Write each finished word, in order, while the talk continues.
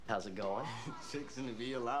How's it going? It's fixing to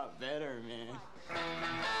be a lot better, man.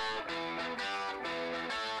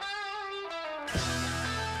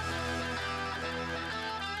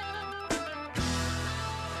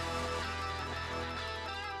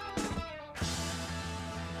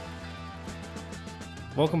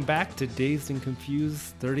 Welcome back to Dazed and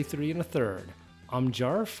Confused 33 and a Third. I'm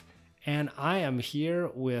Jarf, and I am here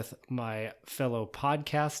with my fellow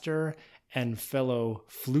podcaster and fellow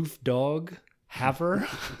floof dog haver,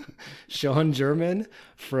 Sean German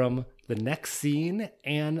from The Next Scene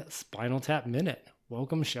and Spinal Tap Minute.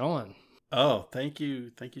 Welcome, Sean. Oh, thank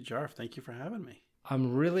you. Thank you, Jarf. Thank you for having me.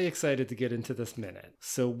 I'm really excited to get into this minute.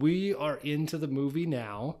 So we are into the movie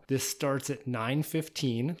now. This starts at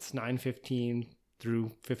 9:15. It's 9:15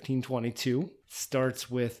 through 15:22. Starts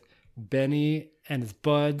with Benny and his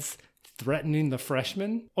buds threatening the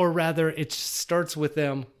freshmen. Or rather, it starts with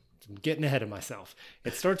them, I'm getting ahead of myself.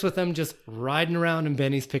 It starts with them just riding around in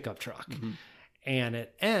Benny's pickup truck. Mm-hmm. And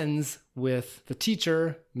it ends with the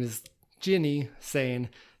teacher, Ms. Ginny, saying,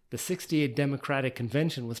 "The 68 Democratic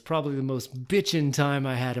Convention was probably the most bitchin' time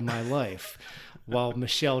I had in my life," while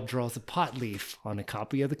Michelle draws a pot leaf on a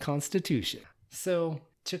copy of the Constitution. So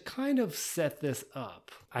to kind of set this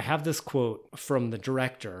up, I have this quote from the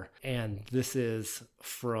director, and this is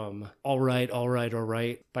from All Right, All Right, All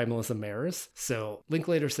Right by Melissa Maris. So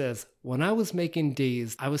Linklater says, "When I was making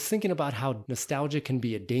Dazed, I was thinking about how nostalgia can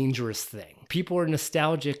be a dangerous thing. People are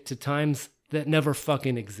nostalgic to times that never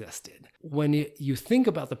fucking existed. When you think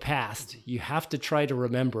about the past, you have to try to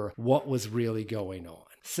remember what was really going on."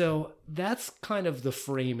 So that's kind of the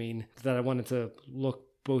framing that I wanted to look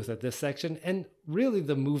both at this section and really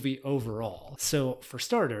the movie overall. So for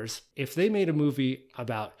starters, if they made a movie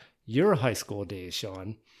about your high school days,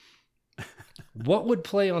 Sean, what would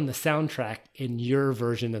play on the soundtrack in your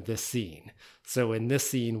version of this scene? So in this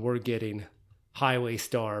scene, we're getting Highway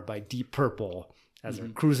Star by Deep Purple as they're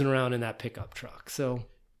cruising around in that pickup truck. So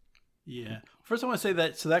yeah, first I want to say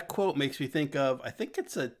that quote makes me think of, I think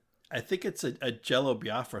it's a Jello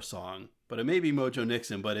Biafra song, but it may be Mojo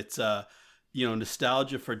Nixon, but it's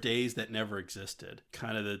nostalgia for days that never existed.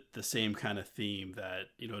 Kind of the same kind of theme that,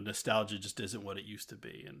 nostalgia just isn't what it used to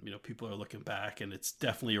be. And, people are looking back, and it's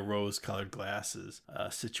definitely a rose-colored glasses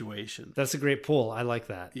situation. That's a great pull. I like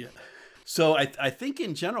that. Yeah. So I think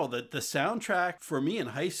in general that the soundtrack for me in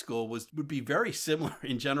high school would be very similar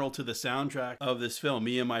in general to the soundtrack of this film.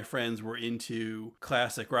 Me and my friends were into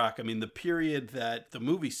classic rock. I mean, the period that the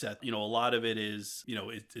movie set, a lot of it is,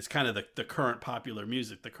 it's kind of the current popular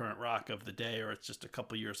music, the current rock of the day, or it's just a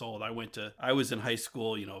couple years old. I was in high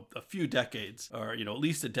school, a few decades, or, at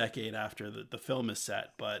least a decade after the film is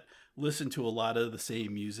set, but listen to a lot of the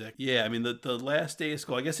same music. Yeah, I mean, the last day of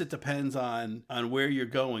school, I guess it depends on where you're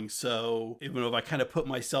going. So even if I kind of put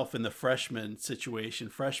myself in the freshman situation,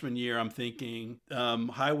 freshman year, I'm thinking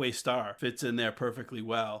Highway Star fits in there perfectly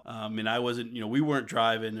well. And I wasn't, we weren't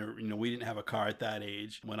driving, or, we didn't have a car at that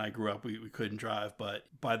age. When I grew up, we couldn't drive. But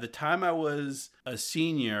by the time I was a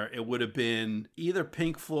senior, it would have been either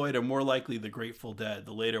Pink Floyd or more likely the Grateful Dead.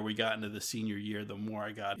 The later we got into the senior year, the more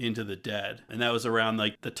I got into the Dead. And that was around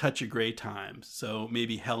like the Touch of Grey times. So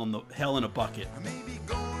maybe Hell in a Bucket. Maybe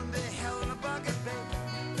going to hell in a bucket, baby.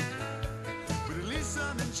 But at least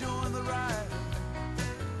I'm enjoying the ride.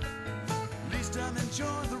 At least I'm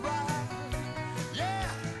enjoying the ride. Yeah.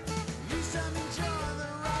 At least I'm enjoying the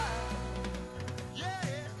ride.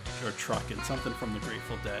 Yeah. Or Truckin', something from the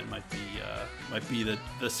Grateful Dead might be the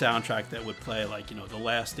soundtrack that would play, like, the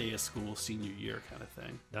last day of school, senior year kind of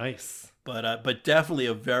thing. Nice. But definitely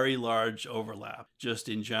a very large overlap just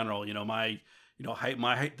in general. The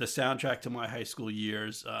soundtrack to my high school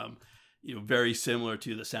years, very similar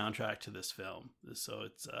to the soundtrack to this film. So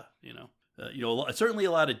it's certainly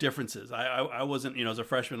a lot of differences. I wasn't, as a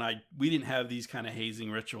freshman, we didn't have these kind of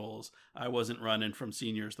hazing rituals. I wasn't running from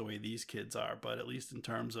seniors the way these kids are, but at least in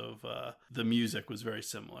terms of the music was very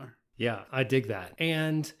similar. Yeah, I dig that.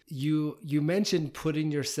 And you mentioned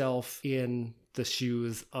putting yourself in the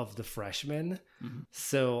shoes of the freshmen. Mm-hmm.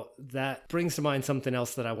 So that brings to mind something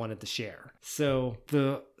else that I wanted to share. So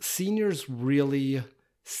the seniors really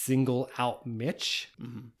single out Mitch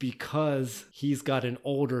because he's got an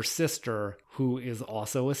older sister who is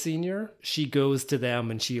also a senior. She goes to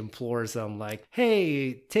them and she implores them like,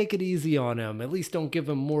 "Hey, take it easy on him. At least don't give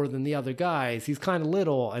him more than the other guys. He's kind of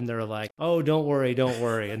little." And they're like, "Oh, don't worry.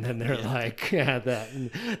 And then they're like, "Yeah,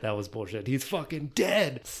 that was bullshit. He's fucking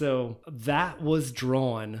dead." So that was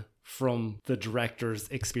drawn from the director's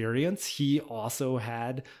experience. He also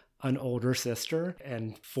had an older sister,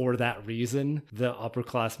 and for that reason the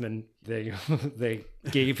upperclassmen they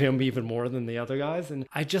gave him even more than the other guys. And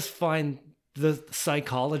I just find the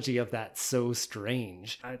psychology of that so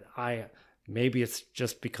strange. I maybe it's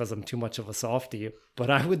just because I'm too much of a softie, but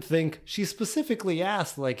I would think she specifically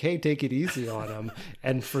asked, like, hey, take it easy on him.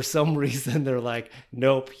 And for some reason, they're like,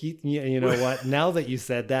 nope, you know what? Now that you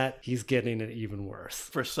said that, he's getting it even worse.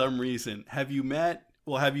 For some reason, have you met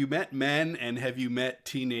men and have you met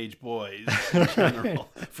teenage boys in general?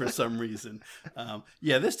 For some reason,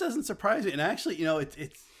 yeah, this doesn't surprise me. And actually, you know,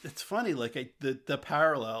 it's funny, like the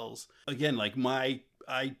parallels again. Like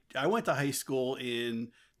I went to high school in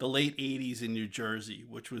the late 80s in New Jersey,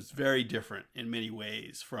 which was very different in many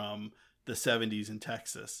ways from the 70s in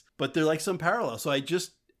Texas. But they're like some parallels. So I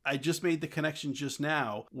just made the connection just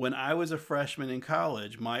now. When I was a freshman in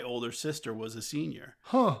college, my older sister was a senior.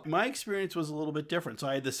 Huh. My experience was a little bit different. So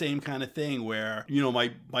I had the same kind of thing where, you know,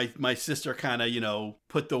 my sister kind of, you know,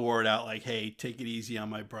 put the word out like, hey, take it easy on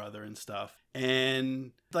my brother and stuff. And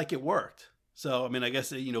like it worked. So, I mean, I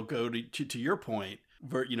guess, you know, go to your point,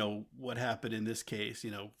 you know, what happened in this case, you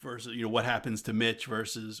know, versus, you know, what happens to Mitch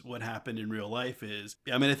versus what happened in real life is,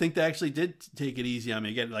 I mean, I think they actually did take it easy on me.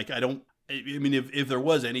 Again, like, I mean, if there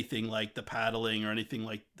was anything like the paddling or anything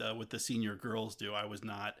like what the senior girls do, I was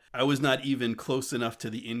not even close enough to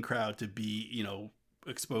the in crowd to be, you know,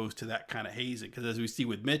 exposed to that kind of hazing. Because as we see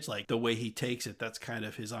with Mitch, like the way he takes it, that's kind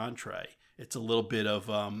of his entree. It's a little bit of,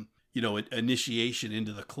 you know, initiation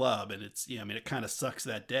into the club. And it's, yeah, I mean, it kind of sucks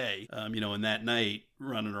that day, you know, and that night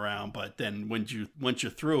running around. But then once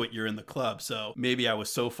you're through it, you're in the club. So maybe I was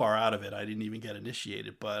so far out of it, I didn't even get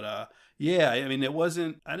initiated. But yeah, I mean,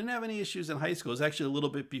 I didn't have any issues in high school. It was actually a little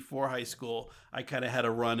bit before high school. I kind of had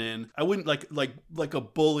a run in. I wouldn't like a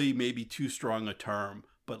bully, maybe too strong a term,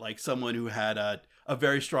 but like someone who had a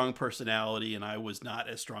very strong personality and I was not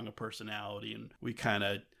as strong a personality. And we kind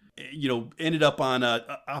of, you know, ended up on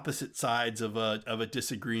opposite sides of a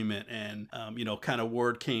disagreement, and you know, kind of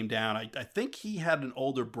word came down. I think he had an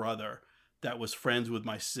older brother that was friends with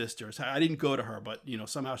my sister. So I didn't go to her, but you know,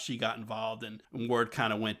 somehow she got involved, and word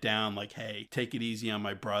kind of went down like, hey, take it easy on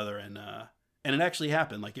my brother, and it actually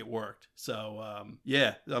happened. Like it worked. So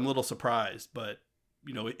yeah, I'm a little surprised, but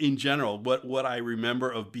you know, in general, what I remember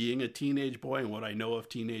of being a teenage boy and what I know of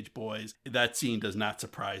teenage boys, that scene does not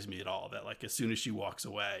surprise me at all. That like as soon as she walks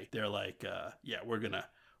away, they're like, yeah, we're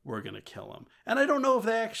gonna kill him. And I don't know if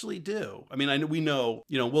they actually do. I mean, we know,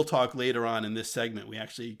 you know, we'll talk later on in this segment. We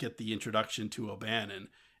actually get the introduction to O'Bannon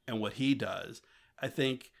and what he does. I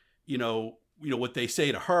think, you know, what they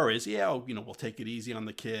say to her is, yeah, you know, we'll take it easy on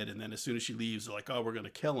the kid. And then as soon as she leaves, they're like, oh, we're going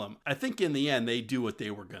to kill him. I think in the end, they do what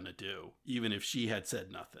they were going to do, even if she had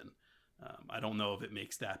said nothing. I don't know if it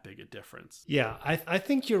makes that big a difference. Yeah, I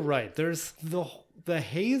think you're right. There's the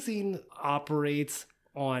hazing operates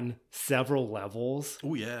on several levels.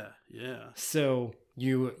 Oh, yeah, yeah. So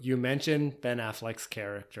you mentioned Ben Affleck's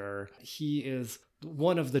character. He is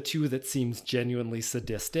one of the two that seems genuinely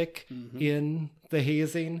sadistic in the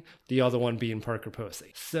hazing, the other one being Parker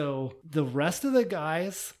Posey. So the rest of the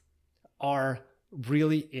guys are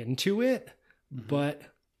really into it, but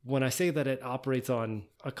when I say that it operates on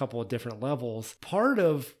a couple of different levels, part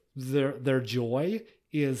of their joy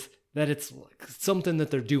is that it's something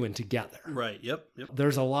that they're doing together. Right. Yep.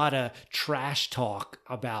 There's a lot of trash talk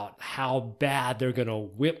about how bad they're going to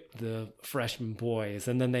whip the freshman boys.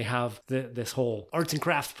 And then they have this whole arts and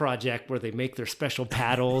crafts project where they make their special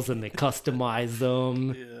paddles and they customize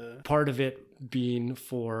them. Yeah. Part of it being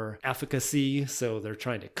for efficacy, so they're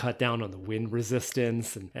trying to cut down on the wind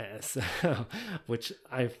resistance, and so, which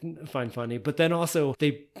I find funny. But then also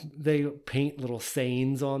they paint little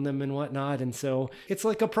sayings on them and whatnot, and so it's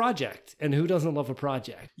like a project. And who doesn't love a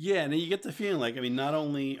project? Yeah, and you get the feeling like, I mean, not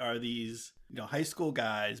only are these, you know, high school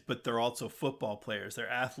guys, but they're also football players. They're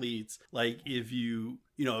athletes. Like if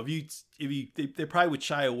they probably would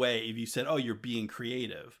shy away if you said, "Oh, you're being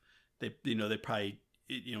creative." They probably,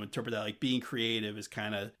 you know, interpret that like being creative is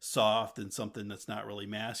kind of soft and something that's not really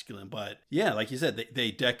masculine. But yeah, like you said,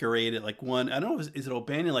 they decorate it. Like one, I don't know, is it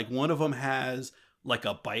O'Bannon? Like one of them has like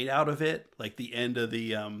a bite out of it, like the end of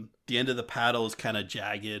the paddle is kind of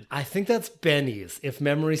jagged. I think that's Benny's. If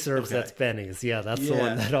memory serves, Okay. that's Benny's. Yeah, that's the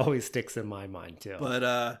one that always sticks in my mind too.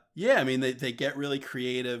 But yeah, I mean, they get really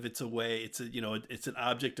creative. It's it's an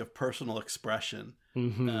object of personal expression.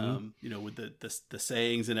 You know, with the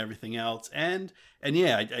sayings and everything else. And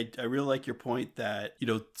yeah, I really like your point that, you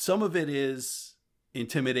know, some of it is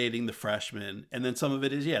intimidating the freshmen, and then some of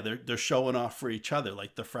it is, yeah, they're showing off for each other.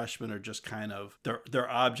 Like the freshmen are just kind of they're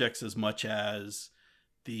objects as much as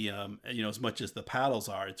the as much as the paddles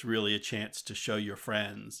are. It's really a chance to show your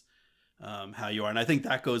friends how you are. And I think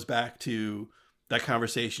that goes back to that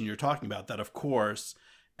conversation you're talking about, that of course,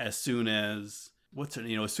 as soon as what's her,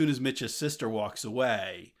 as soon as Mitch's sister walks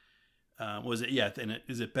away, was it, yeah, and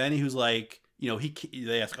is it Benny who's like,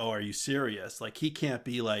 they ask, oh, are you serious? Like, he can't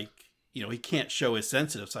be like, he can't show his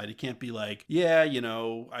sensitive side. He can't be like, yeah,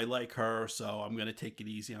 I like her, so I'm going to take it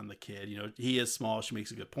easy on the kid. He is small. She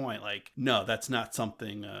makes a good point. Like, no, that's not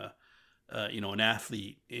something, an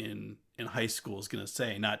athlete in high school is going to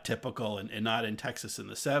say. Not typical, and not in Texas in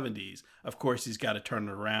the 70s. Of course, he's got to turn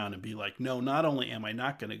it around and be like, no, not only am I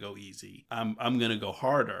not going to go easy, I'm going to go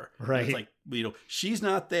harder. Right. And it's like, she's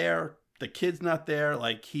not there. The kid's not there.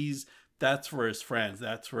 Like, that's for his friends.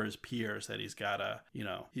 That's for his peers that he's gotta,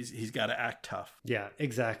 he's gotta act tough. Yeah,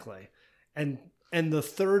 exactly. And the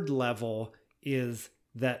third level is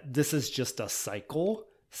that this is just a cycle.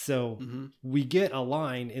 So we get a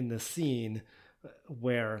line in the scene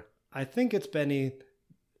where I think it's Benny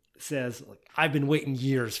says, like, I've been waiting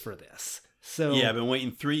years for this. So yeah, I've been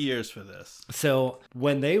waiting 3 years for this. So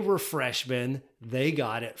when they were freshmen, they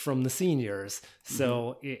got it from the seniors.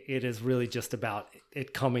 So it is really just about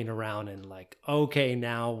it coming around and like, okay,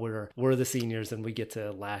 now we're the seniors and we get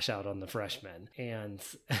to lash out on the freshmen. And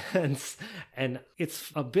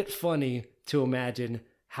it's a bit funny to imagine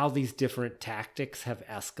how these different tactics have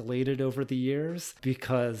escalated over the years,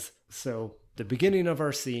 because the beginning of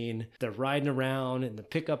our scene, they're riding around in the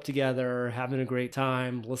pickup together, having a great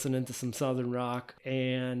time, listening to some Southern rock,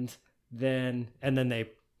 and then they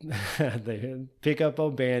they pick up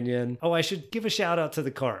O'Banion. Oh, I should give a shout out to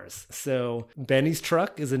the cars. So Benny's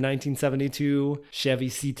truck is a 1972 Chevy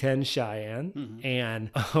C10 Cheyenne,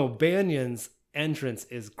 and O'Banion's entrance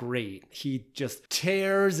is great. He just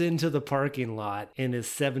tears into the parking lot in his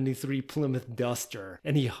 73 Plymouth Duster,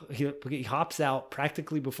 and he hops out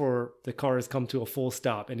practically before the cars come to a full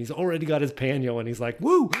stop, and he's already got his panyo, and he's like,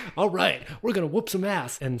 woo, all right, we're gonna whoop some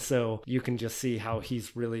ass. And so you can just see how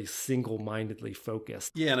he's really single-mindedly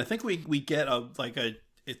focused. Yeah, and I think we get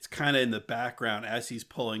it's kind of in the background as he's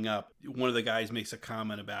pulling up. One of the guys makes a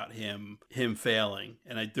comment about him failing,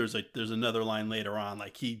 and there's another line later on,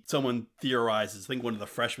 like someone theorizes. I think one of the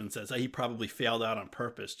freshmen says he probably failed out on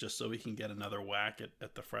purpose just so he can get another whack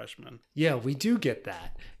at the freshman. Yeah, we do get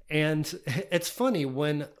that, and it's funny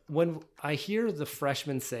when I hear the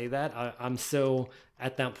freshmen say that. I'm so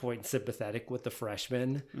at that point sympathetic with the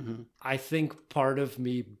freshmen. I think part of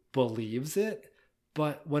me believes it.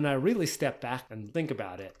 But when I really step back and think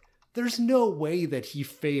about it, there's no way that he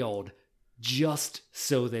failed just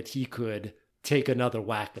so that he could take another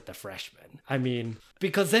whack at the freshman. I mean,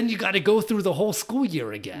 because then you got to go through the whole school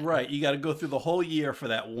year again. Right. You got to go through the whole year for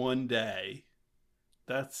that one day.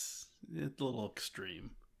 It's a little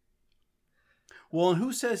extreme. Well, and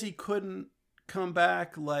who says he couldn't come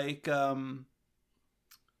back like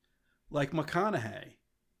McConaughey?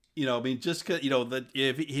 I mean, just cause, that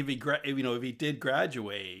if he did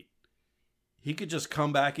graduate, he could just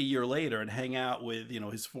come back a year later and hang out with,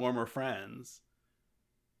 his former friends.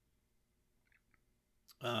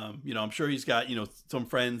 I'm sure he's got, some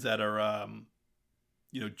friends that are,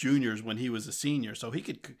 juniors when he was a senior, so he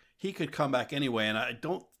could come back anyway. And I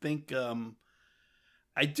don't think,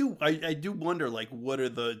 I do wonder, like, what are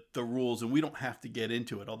the rules, and we don't have to get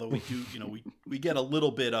into it, although we do, we get a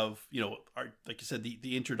little bit of, like you said,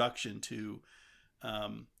 the introduction to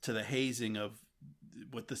the hazing of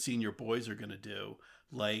what the senior boys are going to do.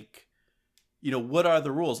 Like, what are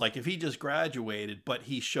the rules? Like, if he just graduated, but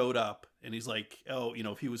he showed up and he's like, oh,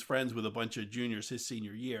 if he was friends with a bunch of juniors his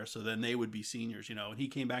senior year, so then they would be seniors, and he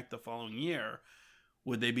came back the following year,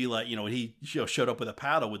 would they be like, when he showed up with a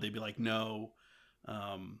paddle, would they be like, no,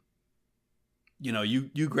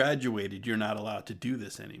 you graduated, you're not allowed to do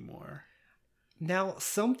this anymore? Now,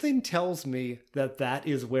 something tells me that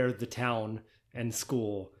is where the town and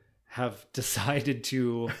school have decided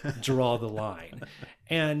to draw the line.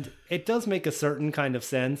 And it does make a certain kind of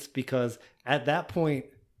sense, because at that point,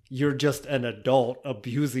 you're just an adult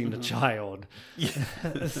abusing a child. Yeah.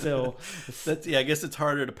 So I guess it's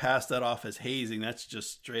harder to pass that off as hazing. That's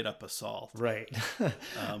just straight up assault. Right.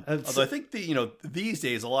 Although I think these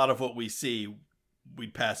days, a lot of what we see,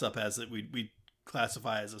 we'd pass up as we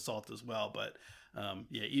classify as assault as well. But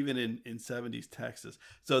even in 70s Texas.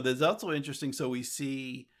 So there's also interesting. So we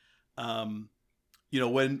see, when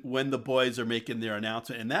the boys are making their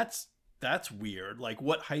announcement, and that's weird. Like,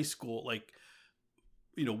 what high school,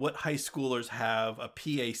 what high schoolers have a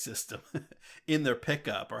PA system in their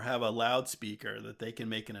pickup or have a loudspeaker that they can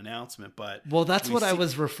make an announcement? But that's what I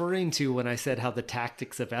was referring to when I said how the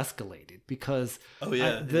tactics have escalated, because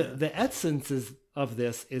the essence of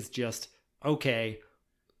this is just, okay,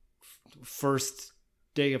 first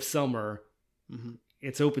day of summer,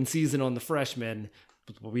 it's open season on the freshmen,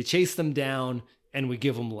 we chase them down and we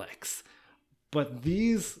give them licks. But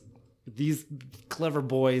these clever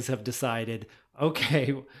boys have decided,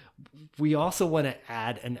 okay, we also want to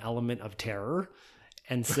add an element of terror.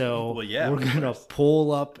 And so Well, yeah, we're of going to course.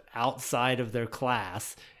 pull up outside of their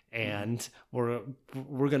class, and we're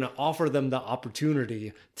going to offer them the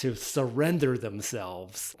opportunity to surrender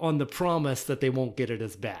themselves on the promise that they won't get it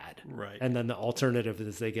as bad. Right. And then the alternative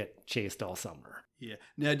is they get chased all summer. Yeah.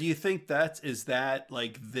 Now, do you think is that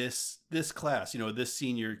like this class, this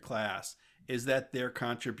senior class, is that their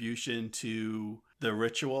contribution to the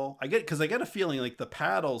ritual? Because I get a feeling like the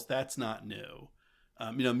paddles, that's not new.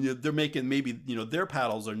 They're making their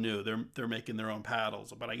paddles are new. They're making their own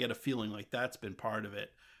paddles, but I get a feeling like that's been part of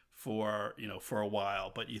it for a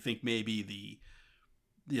while. But you think maybe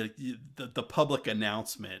the public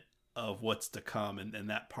announcement of what's to come and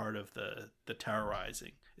that part of the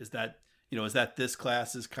terrorizing, is that this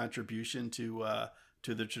class's contribution to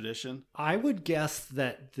the tradition? I would guess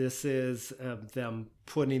that this is them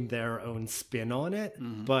putting their own spin on it.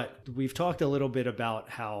 But we've talked a little bit about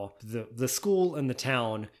how the school and the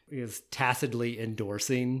town is tacitly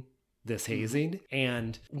endorsing this hazing.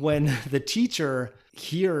 And when the teacher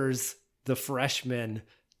hears the freshmen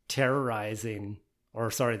terrorizing,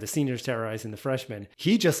 the seniors terrorizing the freshmen,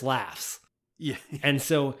 he just laughs. Yeah. And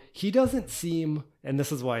so he doesn't seem, and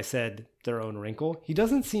this is why I said their own wrinkle, he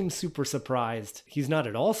doesn't seem super surprised. He's not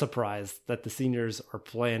at all surprised that the seniors are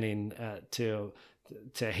planning to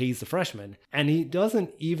haze the freshmen. And he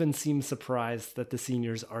doesn't even seem surprised that the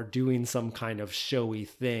seniors are doing some kind of showy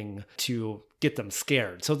thing to get them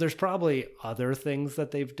scared. So there's probably other things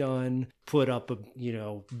that they've done. Put up a,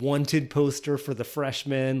 wanted poster for the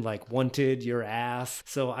freshmen, like wanted your ass.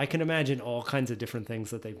 So I can imagine all kinds of different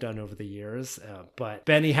things that they've done over the years. But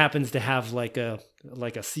Benny happens to have like a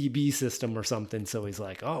CB system or something. So he's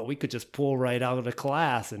like, oh, we could just pull right out of the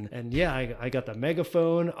class. And yeah, I got the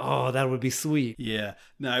megaphone. Oh, that would be sweet. Yeah.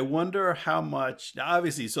 Now I wonder how much, now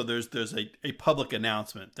obviously, so there's a public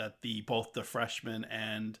announcement that both the freshmen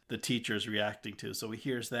and the teachers reacting to. So he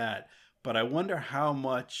hears that. But I wonder how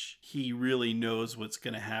much he really knows what's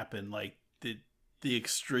going to happen, like the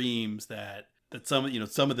extremes that some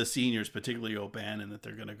of the seniors, particularly O'Bannon, that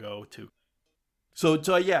they're going to go to. So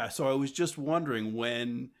I was just wondering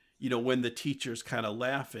when the teacher's kind of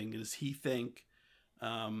laughing, does he think,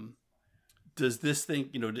 does this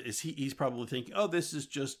think, is he's probably thinking, oh, this is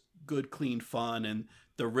just good, clean fun and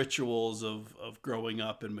the rituals of growing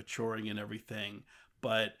up and maturing and everything.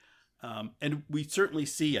 But and we certainly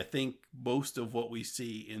see, I think most of what we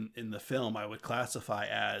see in the film, I would classify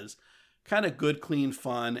as kind of good, clean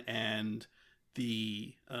fun, and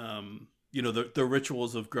the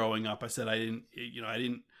rituals of growing up. I said I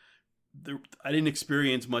didn't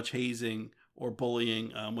experience much hazing or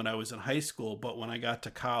bullying when I was in high school, but when I got to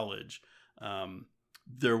college,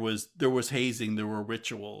 there was hazing, there were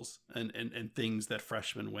rituals and things that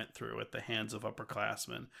freshmen went through at the hands of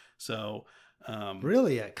upperclassmen. So.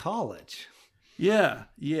 Really, at college? Yeah.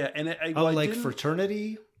 And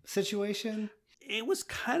fraternity situation? It was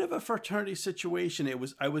kind of a fraternity situation.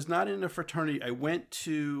 I was not in a fraternity. I went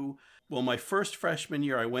to, my first freshman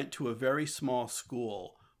year, I went to a very small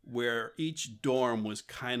school where each dorm was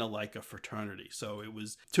kind of like a fraternity. So it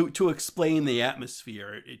was, to explain the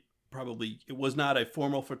atmosphere, it was not a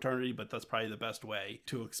formal fraternity, but that's probably the best way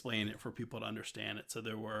to explain it for people to understand it. So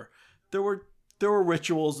there were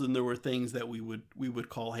rituals and there were things that we would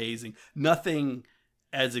call hazing. Nothing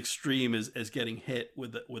as extreme as getting hit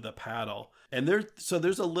with a paddle. And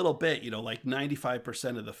there's a little bit, like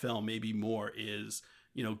 95% of the film, maybe more, is,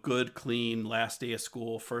 good, clean, last day of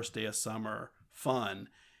school, first day of summer, fun.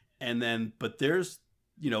 And then, but there's,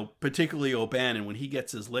 particularly O'Bannon, when he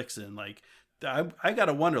gets his licks in, like, I got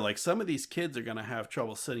to wonder, like, some of these kids are going to have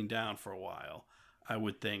trouble sitting down for a while. I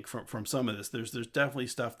would think from some of this, there's definitely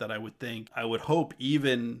stuff that I would hope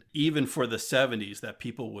even for the 70s that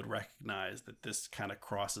people would recognize that this kind of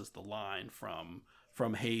crosses the line from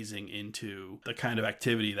hazing into the kind of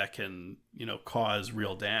activity that can, cause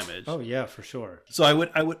real damage. Oh yeah, for sure. So I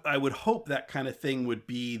would hope that kind of thing would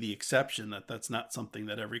be the exception, that's not something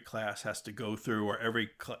that every class has to go through, or every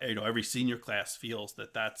senior class feels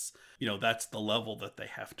that's the level that they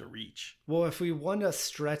have to reach. Well, if we want to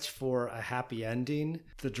stretch for a happy ending,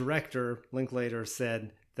 the director, Linklater,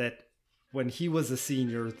 said that when he was a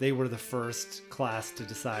senior, they were the first class to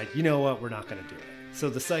decide, you know what, we're not going to do it. So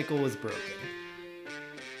the cycle was broken.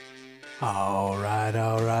 All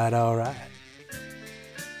right.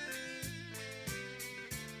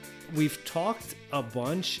 We've talked a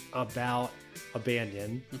bunch about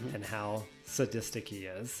O'Bannon and how sadistic he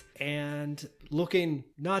is, and looking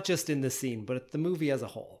not just in this scene, but at the movie as a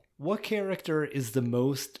whole. what character is the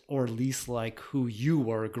most or least like who you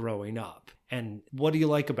were growing up? And what do you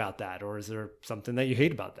like about that? Or is there something that you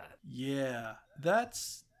hate about that? Yeah,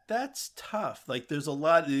 that's tough. Like there's a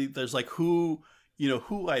lot, there's like who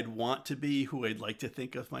I'd want to be, who I'd like to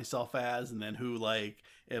think of myself as, and then who, like,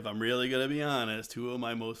 if I'm really going to be honest, who am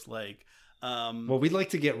I most like? Well, we'd like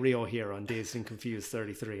to get real here on Dazed and Confused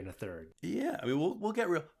 33 and a third. Yeah, I mean, we'll get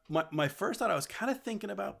real. My first thought, I was kind of thinking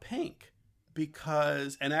about Pink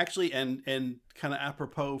because, and actually, and kind of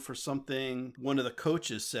apropos for something one of the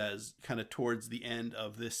coaches says kind of towards the end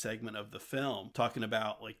of this segment of the film, talking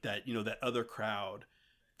about like that, that other crowd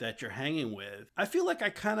that you're hanging with. I feel like I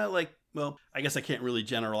kind of like, well, I guess I can't really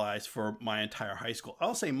generalize for my entire high school.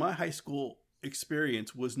 I'll say my high school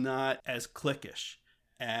experience was not as cliquish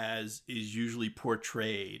as is usually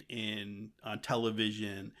portrayed on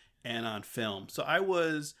television and on film. So I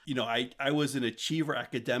was, I was an achiever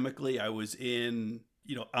academically. I was in,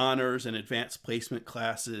 honors and advanced placement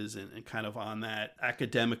classes and kind of on that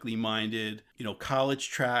academically minded, college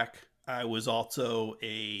track. I was also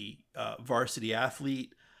a varsity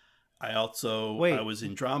athlete. I was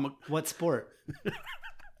in drama. What sport?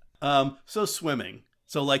 So swimming.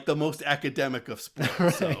 So like the most academic of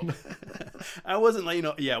sports. Right. So I wasn't like,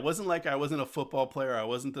 it wasn't like I wasn't a football player. I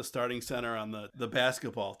wasn't the starting center on the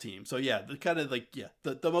basketball team. So yeah,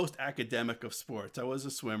 the most academic of sports. I was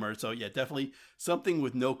a swimmer. So yeah, definitely something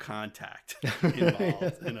with no contact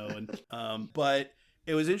involved, but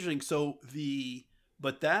it was interesting.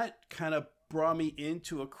 But that kind of brought me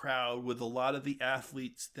into a crowd with a lot of the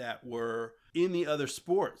athletes that were in the other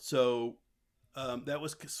sports. So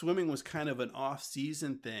swimming was kind of an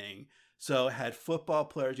off-season thing. So it had football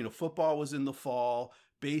players, football was in the fall,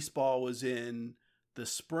 baseball was in the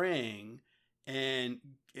spring, and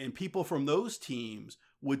people from those teams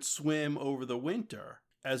would swim over the winter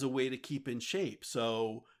as a way to keep in shape.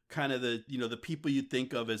 So kind of the people you'd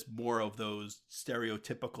think of as more of those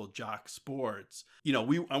stereotypical jock sports.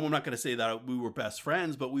 I'm not going to say that we were best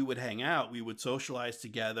friends, but we would hang out, we would socialize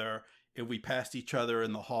together. If we passed each other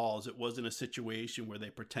in the halls, it wasn't a situation where they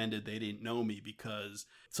pretended they didn't know me because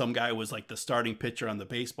some guy was like the starting pitcher on the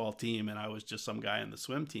baseball team and I was just some guy on the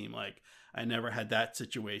swim team. Like I never had that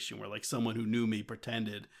situation where like someone who knew me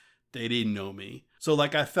pretended they didn't know me. So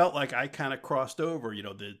like I felt like I kind of crossed over,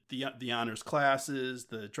 the honors classes,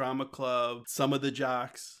 the drama club, some of the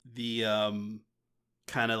jocks, the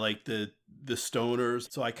kind of like the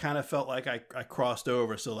stoners. So I kind of felt like I crossed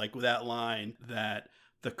over. So like with that line that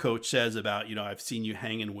the coach says about, I've seen you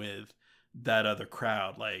hanging with that other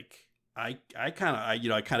crowd. Like I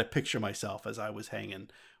kind of picture myself as I was hanging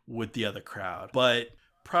with the other crowd. But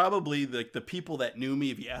probably the people that knew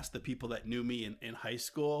me, if you ask the people that knew me in high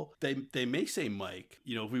school, they may say Mike,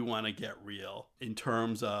 if we want to get real in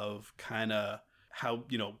terms of kind of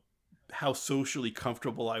how socially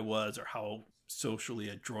comfortable I was or how socially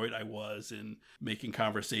adroit I was in making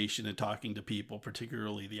conversation and talking to people,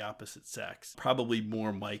 particularly the opposite sex. Probably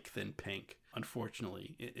more Mike than Pink,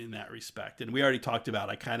 unfortunately, in that respect. And we already talked about,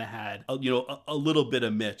 I kind of had a little bit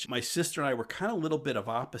of Mitch. My sister and I were kind of a little bit of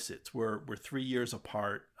opposites. We're 3 years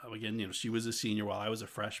apart. Again, she was a senior while I was a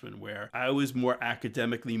freshman, where I was more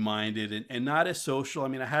academically minded and not as social. I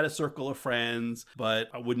mean, I had a circle of friends, but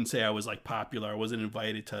I wouldn't say I was like popular. I wasn't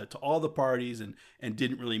invited to all the parties and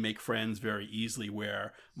didn't really make friends very easily,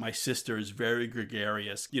 where my sister is very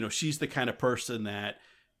gregarious. She's the kind of person that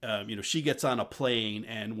she gets on a plane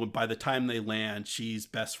and by the time they land, she's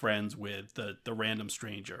best friends with the random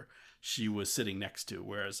stranger she was sitting next to.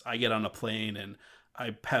 Whereas I get on a plane and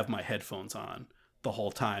I have my headphones on the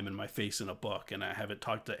whole time and my face in a book, and I haven't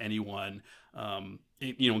talked to anyone,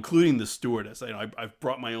 including the stewardess. I've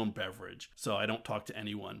brought my own beverage, so I don't talk to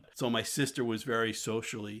anyone. So my sister was very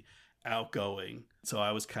socially outgoing. So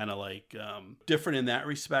I was kind of like different in that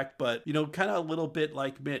respect, but kind of a little bit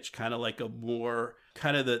like Mitch, kind of like a more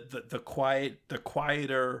kind of the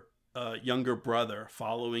quieter younger brother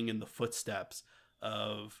following in the footsteps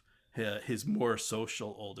of his more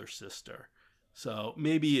social older sister. So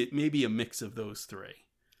maybe a mix of those three.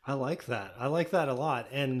 I like that. I like that a lot.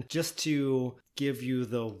 And just to give you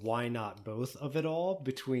the why not both of it all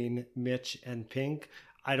between Mitch and Pink,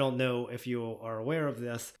 I don't know if you are aware of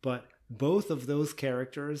this, but both of those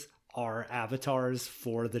characters are avatars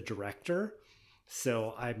for the director.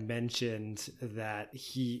 So I mentioned that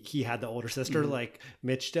he had the older sister like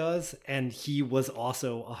Mitch does, and he was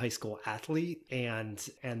also a high school athlete and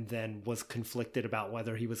then was conflicted about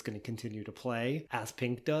whether he was going to continue to play as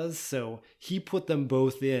Pink does. So he put them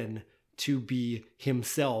both in to be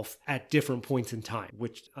himself at different points in time,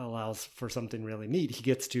 which allows for something really neat. He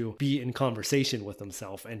gets to be in conversation with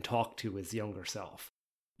himself and talk to his younger self.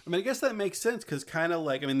 I mean, I guess that makes sense because kind of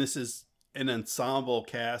like, I mean, this is an ensemble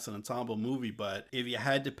cast, an ensemble movie, but if you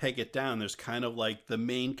had to peg it down, there's kind of like the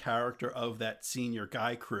main character of that senior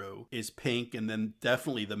guy crew is Pink, and then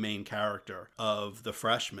definitely the main character of the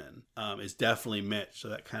freshman is definitely Mitch. So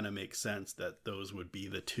that kind of makes sense that those would be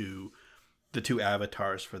the two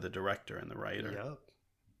avatars for the director and the writer.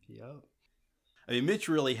 Yep. I mean, Mitch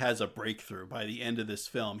really has a breakthrough by the end of this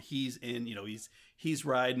film. He's in, he's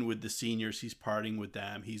riding with the seniors. He's partying with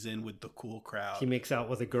them. He's in with the cool crowd. He makes out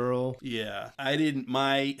with a girl. Yeah.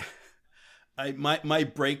 My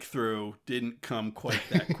breakthrough didn't come quite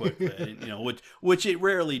that quickly, which it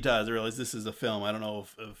rarely does. I realize this is a film. I don't know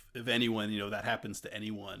if anyone, that happens to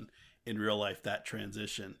anyone in real life, that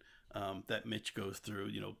transition that Mitch goes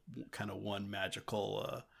through, kind of one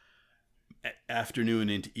magical afternoon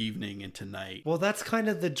into evening into night. Well, that's kind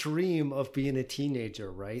of the dream of being a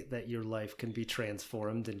teenager, right? That your life can be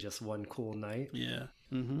transformed in just one cool night. Yeah.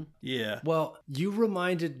 Mm-hmm. Yeah. Well, you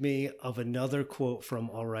reminded me of another quote from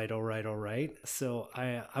All Right. So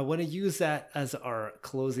I want to use that as our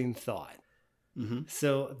closing thought. Mm-hmm.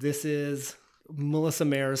 So this is Melissa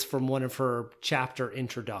Maris from one of her chapter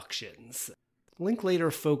introductions. Linklater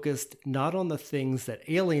focused not on the things that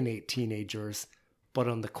alienate teenagers, but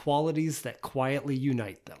on the qualities that quietly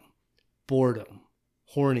unite them. Boredom,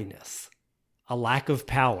 horniness, a lack of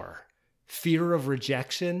power, fear of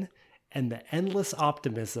rejection, and the endless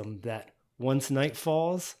optimism that once night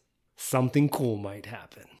falls, something cool might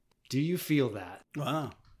happen. Do you feel that?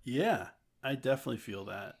 Wow. Yeah, I definitely feel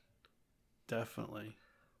that. Definitely.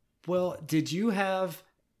 Well, did you have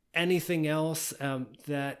anything else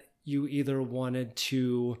that you either wanted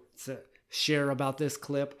to share about this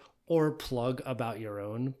clip or plug about your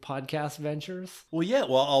own podcast ventures? Well, yeah.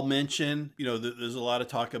 Well, I'll mention, there's a lot of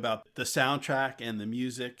talk about the soundtrack and the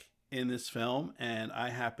music in this film. And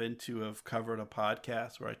I happen to have covered a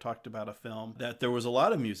podcast where I talked about a film that there was a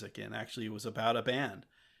lot of music in. Actually, it was about a band.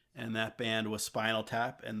 And that band was Spinal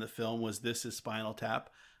Tap. And the film was This Is Spinal Tap.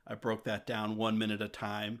 I broke that down 1 minute at a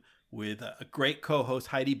time with a great co-host,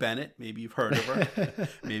 Heidi Bennett. Maybe you've heard of her.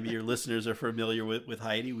 Maybe your listeners are familiar with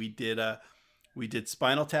Heidi. We did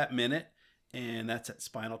Spinal Tap Minute, and that's at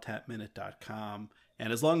spinaltapminute.com.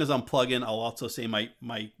 And as long as I'm plugging, I'll also say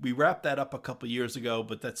we wrapped that up a couple years ago,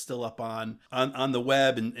 but that's still up on the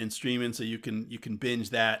web and streaming, so you can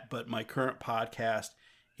binge that. But my current podcast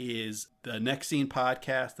is the Next Scene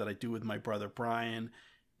podcast that I do with my brother Brian.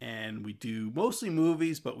 And we do mostly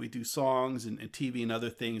movies, but we do songs and TV and other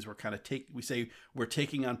things. We're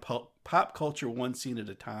taking on pop culture one scene at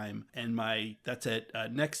a time. And that's at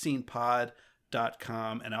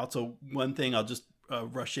nextscenepod.com. And also one thing I'll just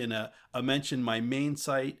rush in a mention. My main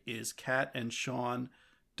site is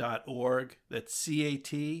catandsean.org. That's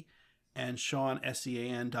CAT and Sean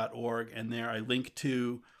SEAN.org. And there I link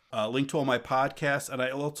to all my podcasts, and I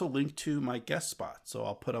also link to my guest spots. So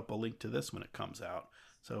I'll put up a link to this when it comes out.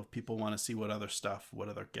 So if people want to see what other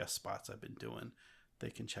guest spots I've been doing,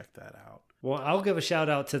 they can check that out. Well, I'll give a shout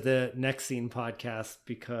out to the Next Scene podcast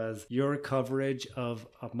because your coverage of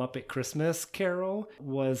A Muppet Christmas Carol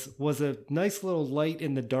was a nice little light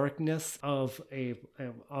in the darkness of a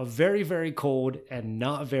very, very cold and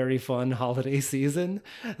not very fun holiday season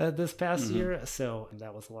this past year. So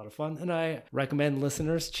that was a lot of fun. And I recommend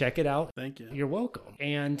listeners check it out. Thank you. You're welcome.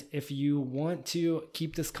 And if you want to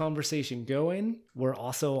keep this conversation going, we're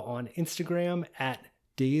also on Instagram at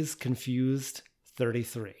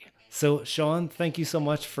DaysConfused33. So, Sean, thank you so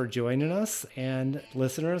much for joining us. And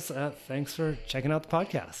listeners, thanks for checking out the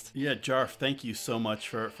podcast. Yeah, Jarf, thank you so much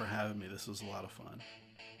for having me. This was a lot of fun.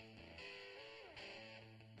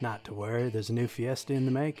 Not to worry, there's a new fiesta in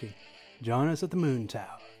the making. Join us at the Moon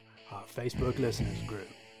Tower, our Facebook listeners group.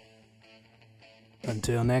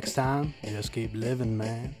 Until next time, just keep living,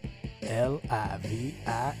 man.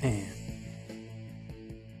 LIVIN.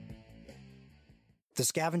 The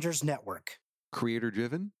Scavengers Network. Creator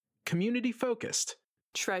driven, community focused.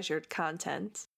 Treasured content.